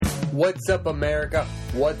What's up, America?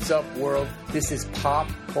 What's up, world? This is Pop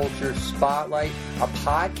Culture Spotlight, a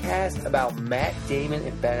podcast about Matt Damon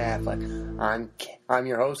and Ben Affleck. I'm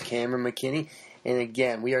your host, Cameron McKinney, and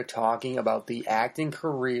again, we are talking about the acting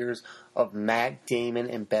careers of Matt Damon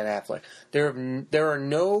and Ben Affleck. There are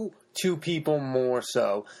no two people more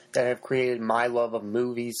so that have created my love of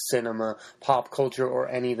movies, cinema, pop culture, or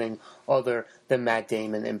anything other than Matt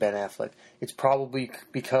Damon and Ben Affleck. It's probably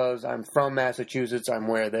because I'm from Massachusetts. I'm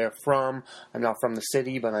where they're from. I'm not from the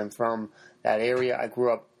city, but I'm from that area. I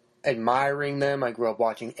grew up admiring them. I grew up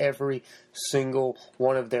watching every single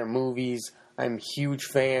one of their movies. I'm a huge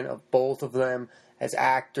fan of both of them as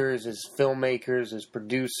actors, as filmmakers, as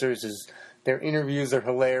producers, as their interviews are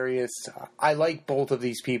hilarious. I like both of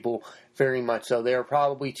these people very much so. There are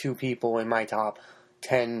probably two people in my top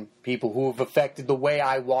 10 people who have affected the way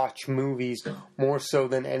I watch movies more so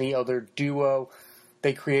than any other duo.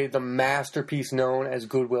 They created the masterpiece known as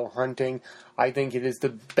Good Will Hunting. I think it is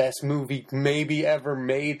the best movie maybe ever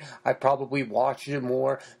made. I probably watched it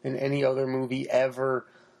more than any other movie ever.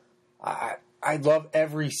 I love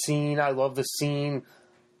every scene. I love the scene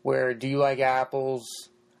where, do you like apples?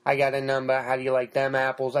 I got a number. How do you like them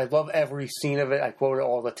apples? I love every scene of it. I quote it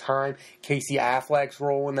all the time. Casey Affleck's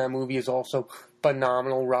role in that movie is also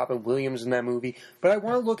phenomenal. Robin Williams in that movie. But I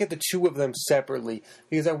want to look at the two of them separately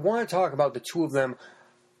because I want to talk about the two of them,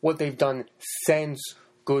 what they've done since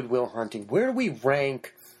Good Will Hunting. Where do we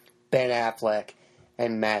rank Ben Affleck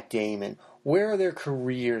and Matt Damon? Where are their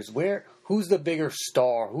careers? Who's the bigger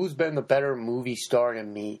star? Who's been the better movie star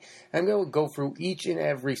than me? I'm going to go through each and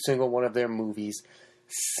every single one of their movies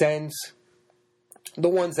since the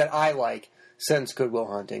ones that I like since Good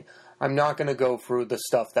Will Hunting. I'm not going to go through the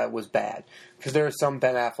stuff that was bad because there are some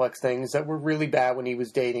Ben Affleck things that were really bad when he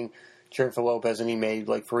was dating Jennifer Lopez and he made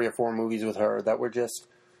like 3 or 4 movies with her that were just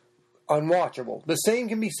unwatchable. The same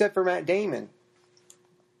can be said for Matt Damon.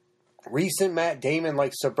 Recent Matt Damon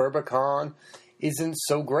like Suburbicon isn't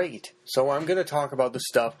so great. So I'm going to talk about the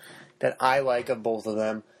stuff that I like of both of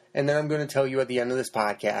them, and then I'm going to tell you at the end of this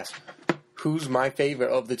podcast who's my favorite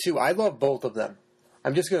of the two. I love both of them.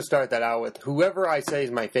 I'm just going to start that out with whoever I say is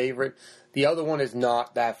my favorite. The other one is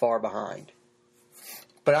not that far behind.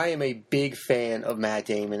 But I am a big fan of Matt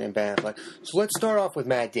Damon and Ben Affleck. So let's start off with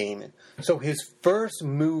Matt Damon. So his first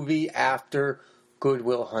movie after Good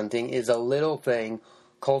Will Hunting is a little thing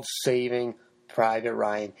called Saving Private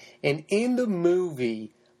Ryan. And in the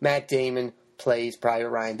movie, Matt Damon plays Private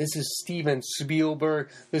Ryan. This is Steven Spielberg.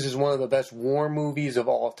 This is one of the best war movies of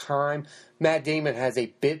all time. Matt Damon has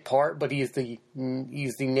a bit part, but he's the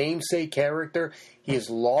namesake character. He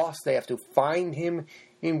is lost. They have to find him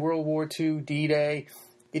in World War II, D-Day.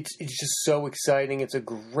 It's just so exciting. It's a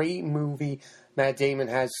great movie. Matt Damon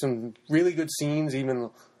has some really good scenes.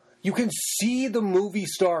 Even you can see the movie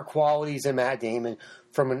star qualities in Matt Damon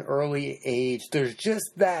from an early age. There's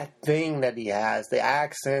just that thing that he has. The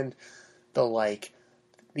accent,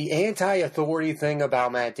 the anti-authority thing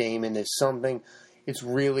about Matt Damon is something it's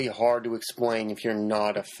really hard to explain if you're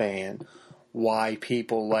not a fan. Why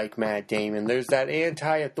people like Matt Damon. There's that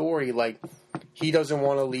anti-authority, like he doesn't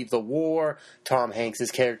want to leave the war. Tom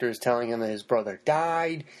Hanks' character is telling him that his brother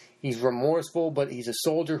died. He's remorseful, but he's a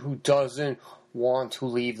soldier who doesn't want to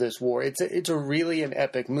leave this war. It's a really an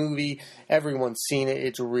epic movie. Everyone's seen it.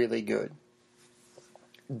 It's really good.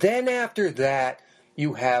 Then after that,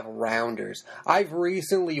 you have Rounders. I've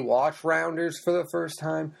recently watched Rounders for the first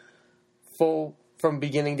time, full from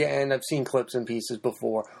beginning to end. I've seen clips and pieces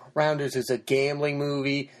before. Rounders is a gambling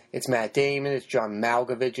movie. It's Matt Damon. It's John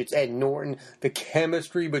Malkovich. It's Ed Norton. The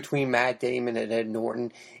chemistry between Matt Damon and Ed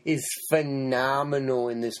Norton is phenomenal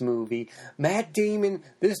in this movie. Matt Damon,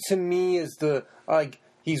 this to me is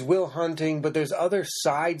he's Will Hunting, but there's other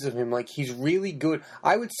sides of him. Like, he's really good.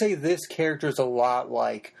 I would say this character is a lot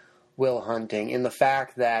like Will Hunting in the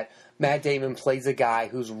fact that Matt Damon plays a guy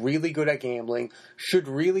who's really good at gambling, should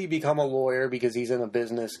really become a lawyer because he's in a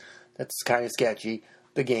business that's kind of sketchy,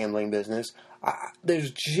 the gambling business.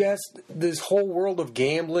 There's just this whole world of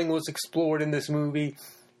gambling was explored in this movie.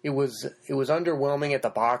 It was underwhelming at the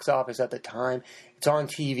box office at the time. It's on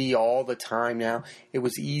TV all the time now. It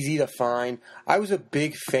was easy to find. I was a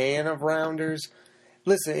big fan of Rounders.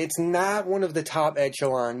 Listen, it's not one of the top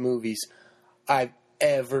echelon movies I've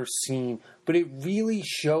ever seen, but it really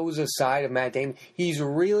shows a side of Matt Damon. He's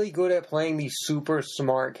really good at playing these super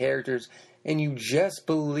smart characters, and you just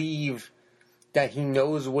believe that he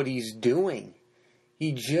knows what he's doing.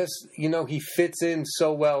 He just, he fits in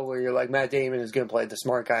so well where you're like, Matt Damon is going to play the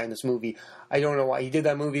smart guy in this movie. I don't know why. He did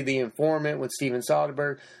that movie, The Informant, with Steven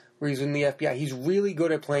Soderbergh, where he's in the FBI. He's really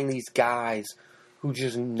good at playing these guys who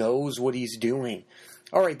just knows what he's doing.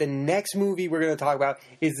 All right, the next movie we're going to talk about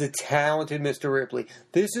is The Talented Mr. Ripley.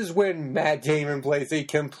 This is when Matt Damon plays a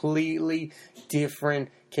completely different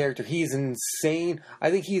character. He's insane.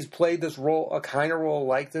 I think he's played this role, a kind of role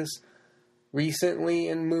like this, recently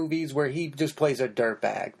in movies where he just plays a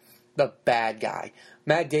dirtbag, the bad guy.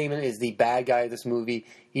 Matt Damon is the bad guy of this movie.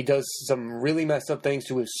 He does some really messed up things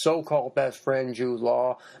to his so-called best friend, Jude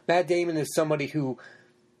Law. Matt Damon is somebody who,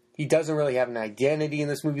 he doesn't really have an identity in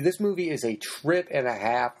this movie. This movie is a trip and a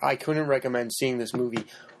half. I couldn't recommend seeing this movie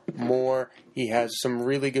more. He has some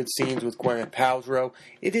really good scenes with Gwyneth Paltrow.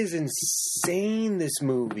 It is insane, this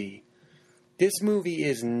movie. This movie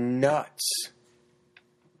is nuts.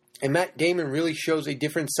 And Matt Damon really shows a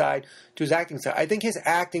different side to his acting side. I think his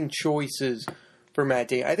acting choices for Matt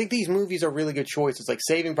Damon, I think these movies are really good choices, like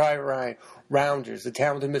Saving Private Ryan, Rounders, The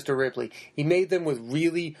Talented Mr. Ripley. He made them with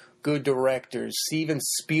really good directors. Steven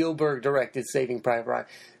Spielberg directed Saving Private Ryan.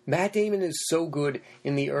 Matt Damon is so good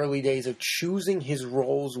in the early days of choosing his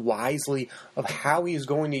roles wisely, of how he is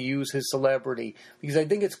going to use his celebrity. Because I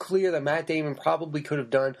think it's clear that Matt Damon probably could have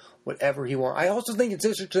done whatever he wanted. I also think it's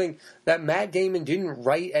interesting that Matt Damon didn't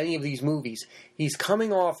write any of these movies. He's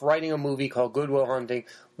coming off writing a movie called Good Will Hunting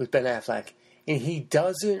with Ben Affleck. And he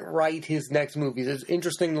doesn't write his next movies. It's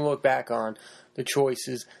interesting to look back on the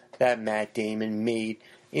choices that Matt Damon made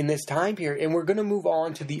in this time period. And we're going to move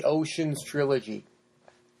on to the Ocean's trilogy.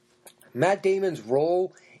 Matt Damon's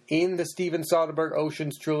role in the Steven Soderbergh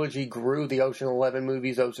Ocean's trilogy grew. The Ocean 11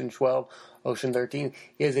 movies, Ocean 12, Ocean 13.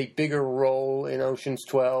 He has a bigger role in Ocean's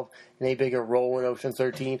 12 and a bigger role in Ocean's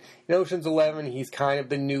 13. In Ocean's 11, he's kind of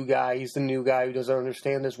the new guy. He's the new guy who doesn't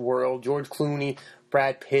understand this world. George Clooney,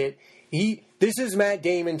 Brad Pitt. This is Matt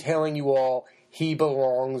Damon telling you all he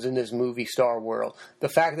belongs in this movie star world. The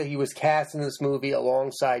fact that he was cast in this movie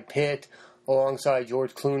alongside Pitt, alongside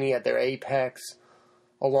George Clooney at their apex,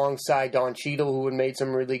 alongside Don Cheadle, who had made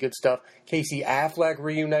some really good stuff. Casey Affleck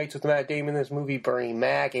reunites with Matt Damon in this movie. Bernie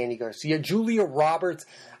Mac, Andy Garcia, Julia Roberts.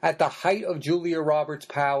 At the height of Julia Roberts'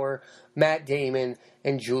 power, Matt Damon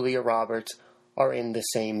and Julia Roberts are in the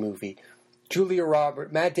same movie.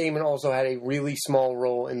 Matt Damon also had a really small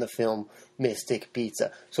role in the film Mystic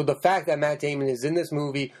Pizza. So the fact that Matt Damon is in this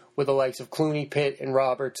movie with the likes of Clooney, Pitt, and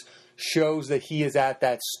Roberts shows that he is at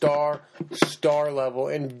that star level,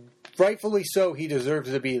 and rightfully so, he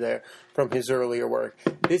deserves to be there from his earlier work.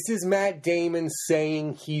 This is Matt Damon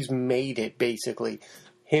saying he's made it, basically.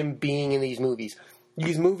 Him being in these movies.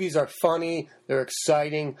 These movies are funny, they're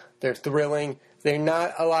exciting, they're thrilling. They're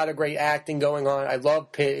not a lot of great acting going on. I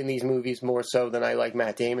love Pitt in these movies more so than I like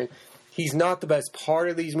Matt Damon. He's not the best part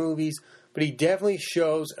of these movies, but he definitely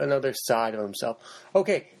shows another side of himself.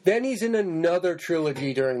 Okay, then he's in another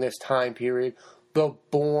trilogy during this time period, the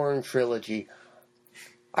Bourne trilogy.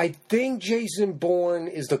 I think Jason Bourne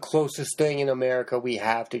is the closest thing in America we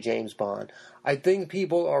have to James Bond. I think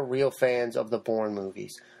people are real fans of the Bourne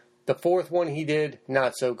movies. The fourth one he did,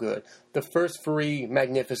 not so good. The first three,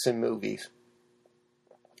 magnificent movies.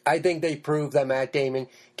 I think they prove that Matt Damon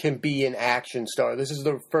can be an action star. This is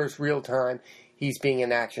the first real time he's being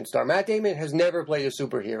an action star. Matt Damon has never played a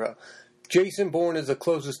superhero. Jason Bourne is the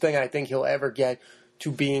closest thing I think he'll ever get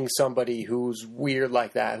to being somebody who's weird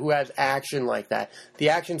like that, who has action like that. The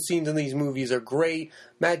action scenes in these movies are great.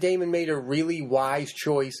 Matt Damon made a really wise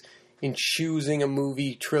choice in choosing a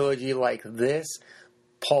movie trilogy like this.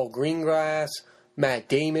 Paul Greengrass, Matt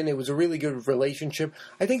Damon, it was a really good relationship.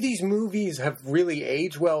 I think these movies have really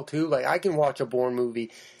aged well too. Like, I can watch a Bourne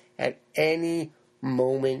movie at any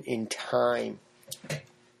moment in time.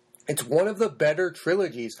 It's one of the better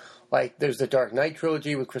trilogies. Like, there's the Dark Knight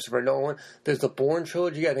trilogy with Christopher Nolan. There's the Bourne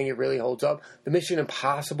trilogy. I think it really holds up. The Mission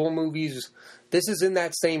Impossible movies. This is in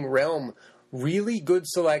that same realm. Really good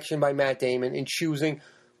selection by Matt Damon in choosing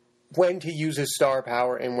when to use his star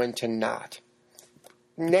power and when to not.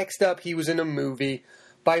 Next up, he was in a movie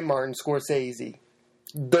by Martin Scorsese,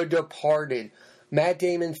 The Departed. Matt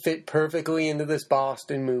Damon fit perfectly into this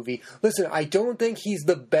Boston movie. Listen, I don't think he's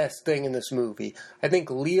the best thing in this movie. I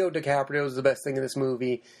think Leo DiCaprio is the best thing in this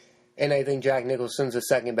movie, and I think Jack Nicholson's the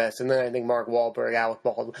second best, and then I think Mark Wahlberg, Alec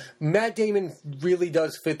Baldwin. Matt Damon really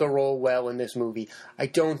does fit the role well in this movie. I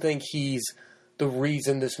don't think he's the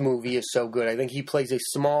reason this movie is so good. I think he plays a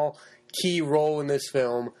small, key role in this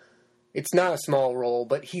film. It's not a small role,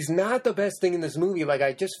 but he's not the best thing in this movie. Like,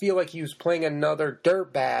 I just feel like he was playing another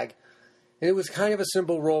dirtbag. And it was kind of a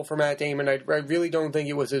simple role for Matt Damon. I really don't think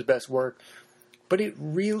it was his best work. But it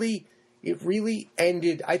really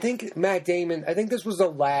ended. I think this was the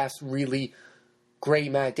last really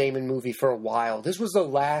great Matt Damon movie for a while. This was the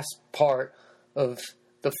last part of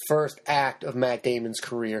the first act of Matt Damon's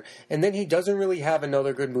career. And then he doesn't really have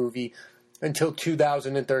another good movie until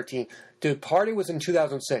 2013. The Departed was in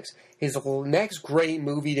 2006. His next great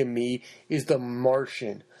movie to me is The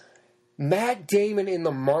Martian. Matt Damon in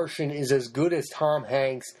The Martian is as good as Tom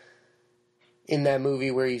Hanks in that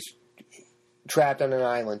movie where he's trapped on an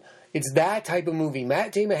island. It's that type of movie.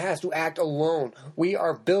 Matt Damon has to act alone. We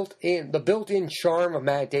are built in. The built-in charm of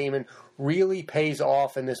Matt Damon really pays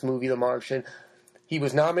off in this movie, The Martian. He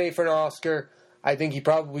was nominated for an Oscar. I think he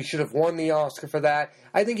probably should have won the Oscar for that.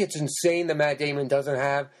 I think it's insane that Matt Damon doesn't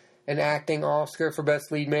have an acting Oscar for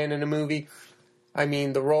Best Lead Man in a movie. I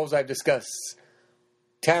mean, the roles I've discussed,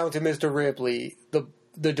 Talented Mr. Ripley, The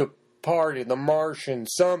Departed, The Martian,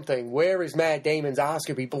 something. Where is Matt Damon's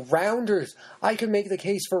Oscar, people? Rounders. I could make the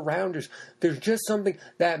case for Rounders. There's just something,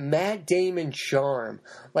 that Matt Damon charm.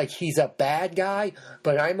 Like, he's a bad guy,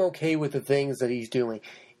 but I'm okay with the things that he's doing.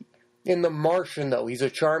 In The Martian, though, he's a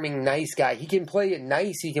charming, nice guy. He can play it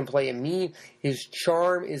nice, he can play it mean. His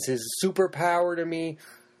charm is his superpower to me.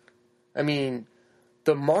 I mean,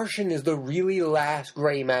 The Martian is the really last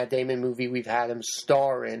great Matt Damon movie we've had him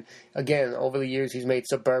star in. Again, over the years, he's made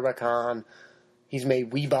Suburbicon. He's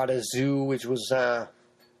made We Bought a Zoo, which was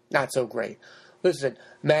not so great. Listen,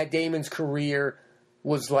 Matt Damon's career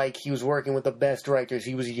was like he was working with the best directors.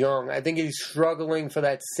 He was young. I think he's struggling for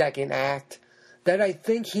that second act. That I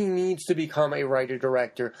think he needs to become a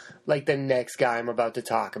writer-director like the next guy I'm about to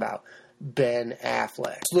talk about. Ben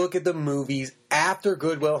Affleck. Let's look at the movies after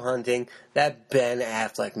Good Will Hunting that Ben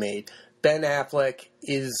Affleck made. Ben Affleck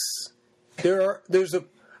is...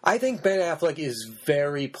 I think Ben Affleck is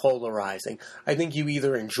very polarizing. I think you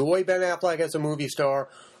either enjoy Ben Affleck as a movie star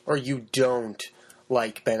or you don't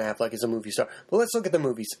like Ben Affleck as a movie star. But let's look at the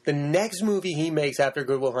movies. The next movie he makes after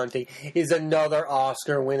Good Will Hunting is another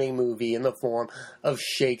Oscar-winning movie in the form of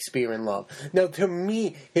Shakespeare in Love. Now, to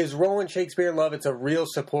me, his role in Shakespeare in Love, it's a real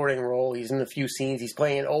supporting role. He's in a few scenes. He's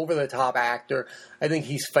playing an over-the-top actor. I think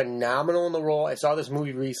he's phenomenal in the role. I saw this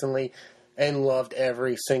movie recently and loved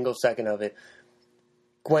every single second of it.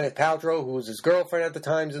 Gwyneth Paltrow, who was his girlfriend at the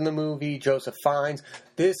time, is in the movie. Joseph Fiennes.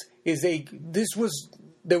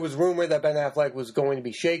 There was rumor that Ben Affleck was going to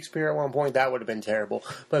be Shakespeare at one point. That would have been terrible.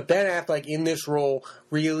 But Ben Affleck in this role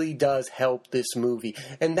really does help this movie.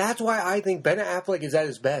 And that's why I think Ben Affleck is at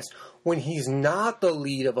his best when he's not the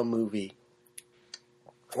lead of a movie.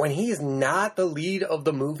 When he is not the lead of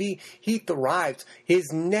the movie, he thrives.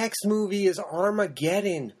 His next movie is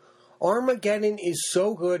Armageddon. Armageddon is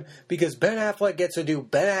so good because Ben Affleck gets to do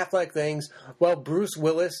Ben Affleck things while Bruce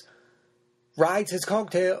Willis rides his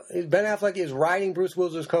coattail. Ben Affleck is riding Bruce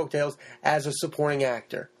Willis' coattails as a supporting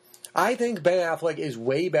actor. I think Ben Affleck is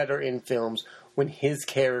way better in films when his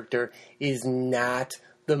character is not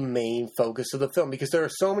the main focus of the film. Because there are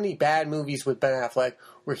so many bad movies with Ben Affleck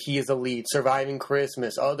where he is a lead. Surviving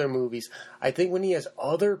Christmas, other movies. I think when he has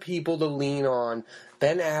other people to lean on,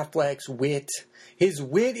 Ben Affleck's wit... His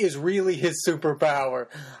wit is really his superpower.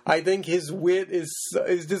 I think his wit is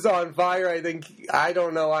just on fire. I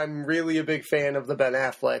don't know, I'm really a big fan of the Ben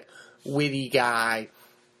Affleck witty guy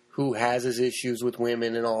who has his issues with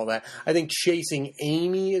women and all that. I think Chasing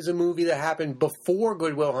Amy is a movie that happened before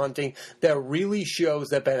Good Will Hunting that really shows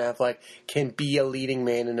that Ben Affleck can be a leading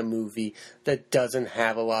man in a movie that doesn't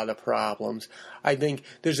have a lot of problems. I think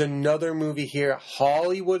there's another movie here,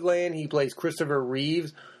 Hollywoodland. He plays Christopher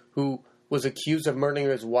Reeves, who was accused of murdering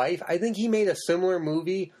his wife. I think he made a similar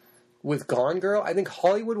movie with Gone Girl. I think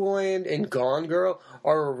Hollywoodland and Gone Girl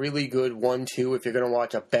are a really good 1-2 if you're going to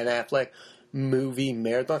watch a Ben Affleck movie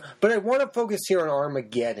marathon. But I want to focus here on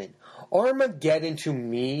Armageddon. Armageddon, to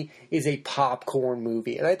me, is a popcorn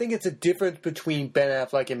movie. And I think it's a difference between Ben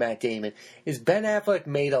Affleck and Matt Damon. Is Ben Affleck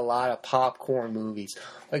made a lot of popcorn movies.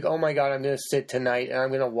 Like, oh my God, I'm going to sit tonight and I'm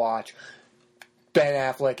going to watch Ben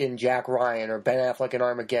Affleck and Jack Ryan or Ben Affleck and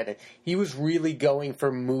Armageddon. He was really going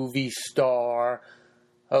for movie star.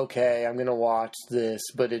 Okay, I'm going to watch this,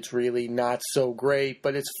 but it's really not so great,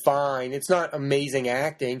 but it's fine. It's not amazing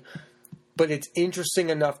acting, but it's interesting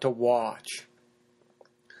enough to watch.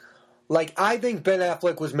 Like, I think Ben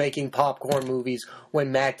Affleck was making popcorn movies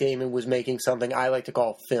when Matt Damon was making something I like to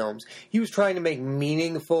call films. He was trying to make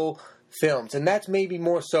meaningful films, and that's maybe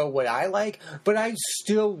more so what I like, but I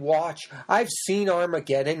still watch. I've seen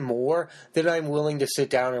Armageddon more than I'm willing to sit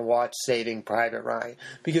down and watch Saving Private Ryan,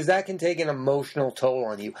 because that can take an emotional toll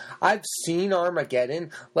on you. I've seen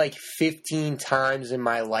Armageddon like 15 times in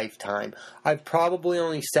my lifetime. I've probably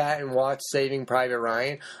only sat and watched Saving Private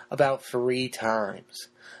Ryan about 3 times.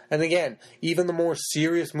 And again, even the more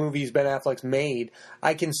serious movies Ben Affleck's made,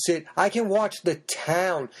 I can watch The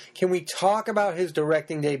Town. Can we talk about his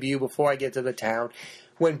directing debut before I get to The Town?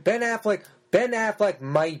 When Ben Affleck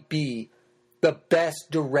might be the best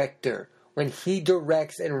director when he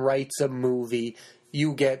directs and writes a movie,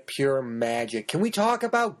 you get pure magic. Can we talk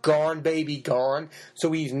about Gone Baby Gone?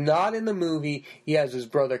 So he's not in the movie. He has his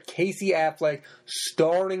brother Casey Affleck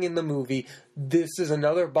starring in the movie. This is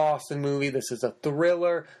another Boston movie. This is a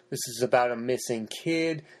thriller. This is about a missing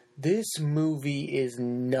kid. This movie is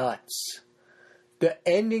nuts. The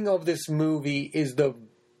ending of this movie is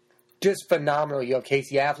just phenomenal. You have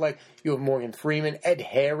Casey Affleck, you have Morgan Freeman, Ed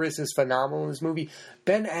Harris is phenomenal in this movie.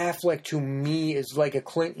 Ben Affleck, to me, is like a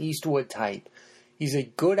Clint Eastwood type. He's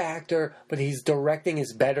a good actor, but his directing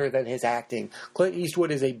is better than his acting. Clint Eastwood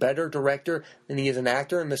is a better director than he is an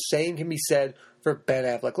actor, and the same can be said for Ben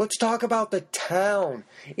Affleck. Let's talk about The Town.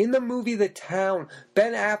 In the movie The Town,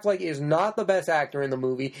 Ben Affleck is not the best actor in the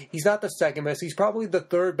movie. He's not the second best. He's probably the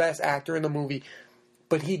third best actor in the movie.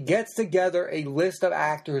 But he gets together a list of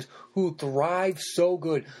actors who thrive so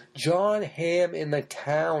good. Jon Hamm in The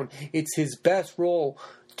Town. It's his best role.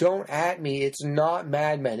 Don't at me. It's not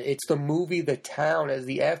Mad Men. It's the movie The Town as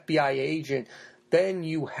the FBI agent. Then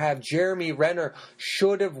you have Jeremy Renner.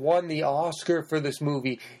 Should have won the Oscar for this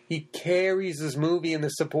movie. He carries this movie in the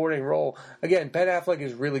supporting role. Again, Ben Affleck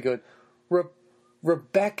is really good.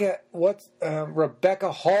 Rebecca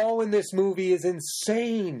Hall in this movie is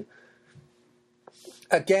insane.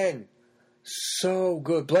 Again, so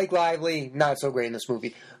good. Blake Lively, not so great in this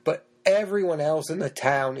movie. But everyone else in The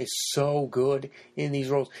Town is so good in these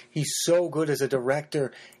roles. He's so good as a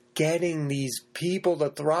director, getting these people to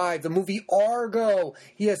thrive. The movie Argo,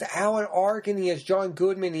 he has Alan Arkin, he has John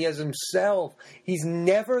Goodman, he has himself. He's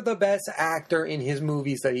never the best actor in his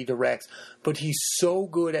movies that he directs, but he's so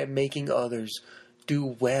good at making others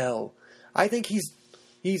do well. I think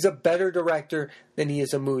he's a better director than he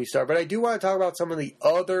is a movie star. But I do want to talk about some of the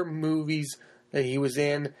other movies that he was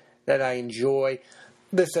in that I enjoy.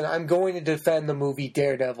 Listen, I'm going to defend the movie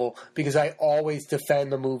Daredevil because I always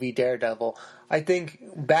defend the movie Daredevil. I think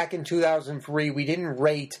back in 2003, we didn't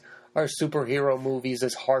rate our superhero movies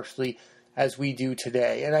as harshly as we do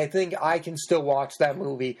today. And I think I can still watch that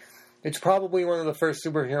movie. It's probably one of the first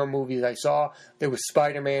superhero movies I saw. There was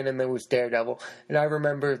Spider-Man and there was Daredevil. And I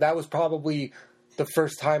remember that was probably the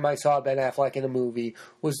first time I saw Ben Affleck in a movie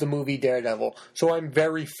was the movie Daredevil. So I'm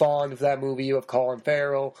very fond of that movie. You have Colin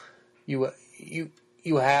Farrell.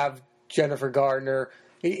 You have Jennifer Gardner.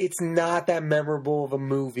 It's not that memorable of a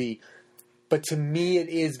movie. But to me it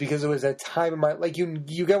is because it was a time in my... Like, you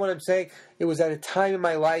get what I'm saying? It was at a time in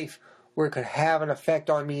my life where it could have an effect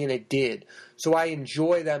on me, and it did. So I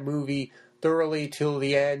enjoy that movie thoroughly till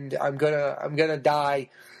the end. I'm gonna die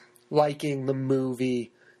liking the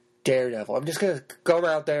movie Daredevil. I'm just going to go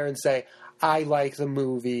out there and say, I like the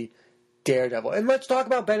movie Daredevil. And let's talk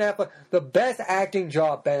about Ben Affleck. The best acting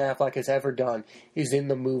job Ben Affleck has ever done is in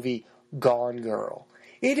the movie Gone Girl.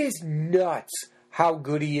 It is nuts how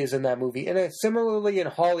good he is in that movie. And similarly in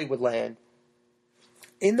Hollywoodland,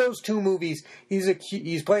 in those two movies,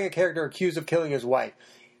 he's playing a character accused of killing his wife.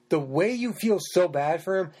 The way you feel so bad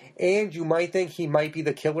for him, and you might think he might be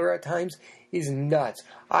the killer at times, is nuts.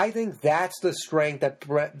 I think that's the strength that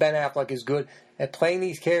Ben Affleck is good at playing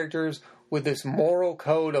these characters with this moral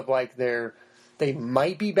code of like they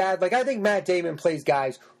might be bad. Like I think Matt Damon plays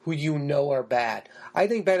guys who you know are bad. I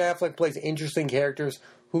think Ben Affleck plays interesting characters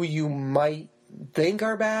who you might think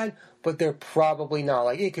are bad, but they're probably not.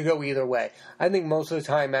 Like it could go either way. I think most of the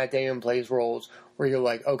time Matt Damon plays roles where you're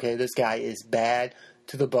like, okay, this guy is bad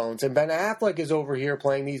to the bones. And Ben Affleck is over here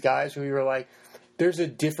playing these guys who you're like, there's a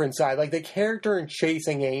different side. Like the character in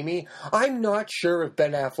Chasing Amy, I'm not sure if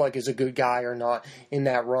Ben Affleck is a good guy or not in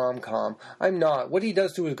that rom-com. I'm not. What he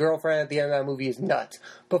does to his girlfriend at the end of that movie is nuts.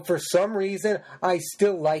 But for some reason, I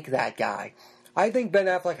still like that guy. I think Ben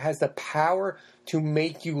Affleck has the power to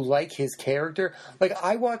make you like his character. Like,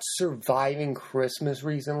 I watched Surviving Christmas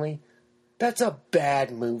recently. That's a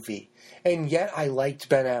bad movie. And yet I liked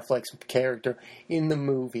Ben Affleck's character in the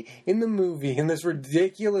movie. In this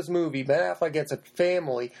ridiculous movie, Ben Affleck gets a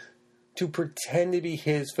family to pretend to be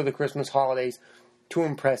his for the Christmas holidays to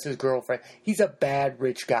impress his girlfriend. He's a bad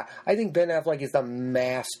rich guy. I think Ben Affleck is the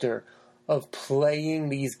master of playing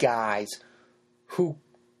these guys who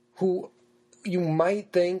you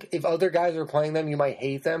might think if other guys are playing them, you might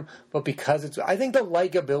hate them, but because I think the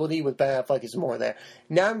likability with Ben Affleck is more there.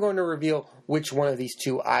 Now I'm going to reveal which one of these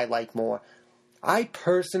two I like more. I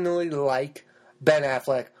personally like Ben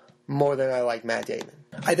Affleck more than I like Matt Damon.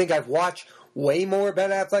 I think I've watched way more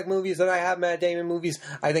Ben Affleck movies than I have Matt Damon movies.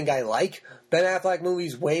 I think I like Ben Affleck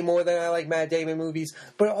movies way more than I like Matt Damon movies.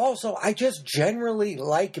 But also, I just generally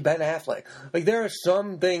like Ben Affleck. Like, there are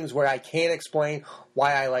some things where I can't explain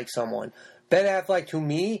why I like someone. Ben Affleck, to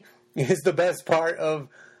me, is the best part of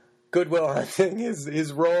Good Will Hunting,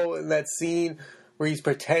 his role in that scene where he's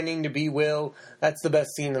pretending to be Will, that's the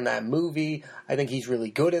best scene in that movie. I think he's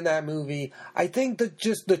really good in that movie. I think that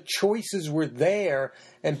just the choices were there,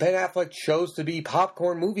 and Ben Affleck chose to be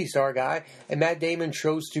popcorn movie star guy, and Matt Damon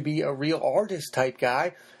chose to be a real artist type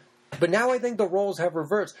guy. But now I think the roles have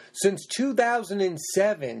reversed. Since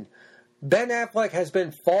 2007, Ben Affleck has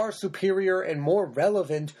been far superior and more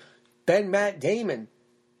relevant than Matt Damon.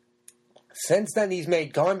 Since then, he's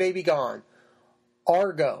made Gone Baby Gone,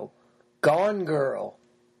 Argo, Gone Girl,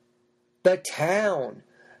 The Town,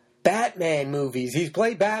 Batman movies. He's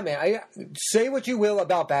played Batman. Say what you will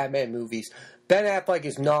about Batman movies. Ben Affleck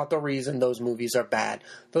is not the reason those movies are bad.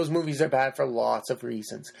 Those movies are bad for lots of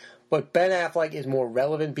reasons. But Ben Affleck is more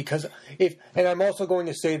relevant because and I'm also going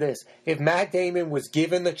to say this, if Matt Damon was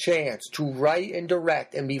given the chance to write and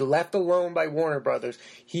direct and be left alone by Warner Brothers,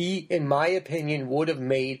 he, in my opinion, would have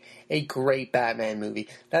made a great Batman movie.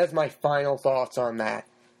 That is my final thoughts on that.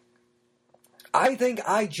 I think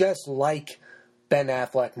I just like Ben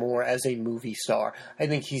Affleck more as a movie star. I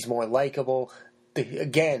think he's more likable.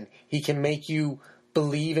 Again, he can make you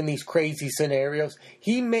believe in these crazy scenarios.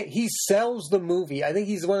 He sells the movie. I think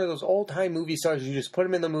he's one of those old-time movie stars. You just put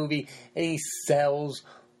him in the movie, and he sells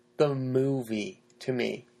the movie to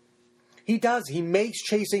me. He does. He makes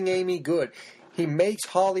Chasing Amy good. He makes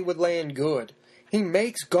Hollywoodland good. He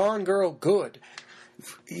makes Gone Girl good.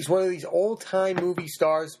 He's one of these old-time movie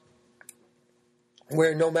stars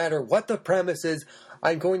where no matter what the premise is,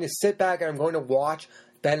 I'm going to sit back and I'm going to watch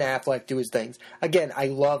Ben Affleck do his things. Again, I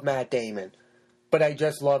love Matt Damon, but I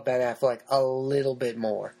just love Ben Affleck a little bit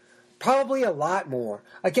more. Probably a lot more.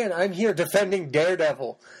 Again, I'm here defending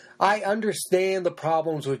Daredevil. I understand the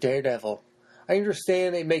problems with Daredevil. I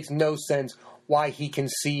understand it makes no sense why he can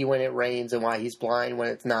see when it rains and why he's blind when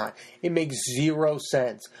it's not. It makes zero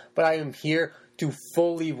sense. But I am here to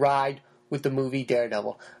fully ride with the movie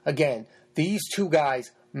Daredevil. Again, these two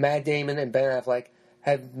guys, Matt Damon and Ben Affleck,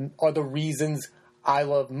 are the reasons I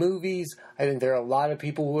love movies. I think there are a lot of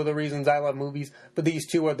people who are the reasons I love movies, but these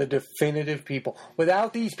two are the definitive people.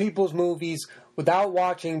 Without these people's movies, without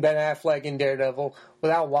watching Ben Affleck in Daredevil,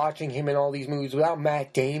 without watching him in all these movies, without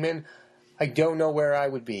Matt Damon, I don't know where I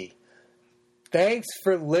would be. Thanks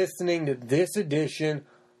for listening to this edition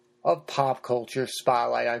of Pop Culture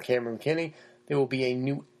Spotlight. I'm Cameron McKinney. There will be a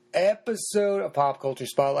new episode of Pop Culture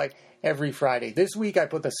Spotlight every Friday. This week I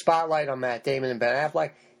put the spotlight on Matt Damon and Ben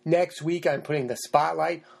Affleck. Next week I'm putting the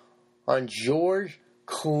spotlight on George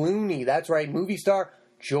Clooney. That's right, movie star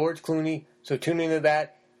George Clooney. So tune into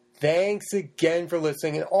that. Thanks again for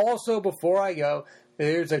listening. And also, before I go,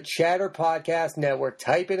 there's a Chatter Podcast Network.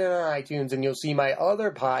 Type it in on iTunes and you'll see my other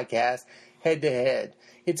podcast, Head to Head.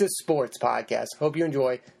 It's a sports podcast. Hope you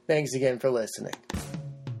enjoy. Thanks again for listening.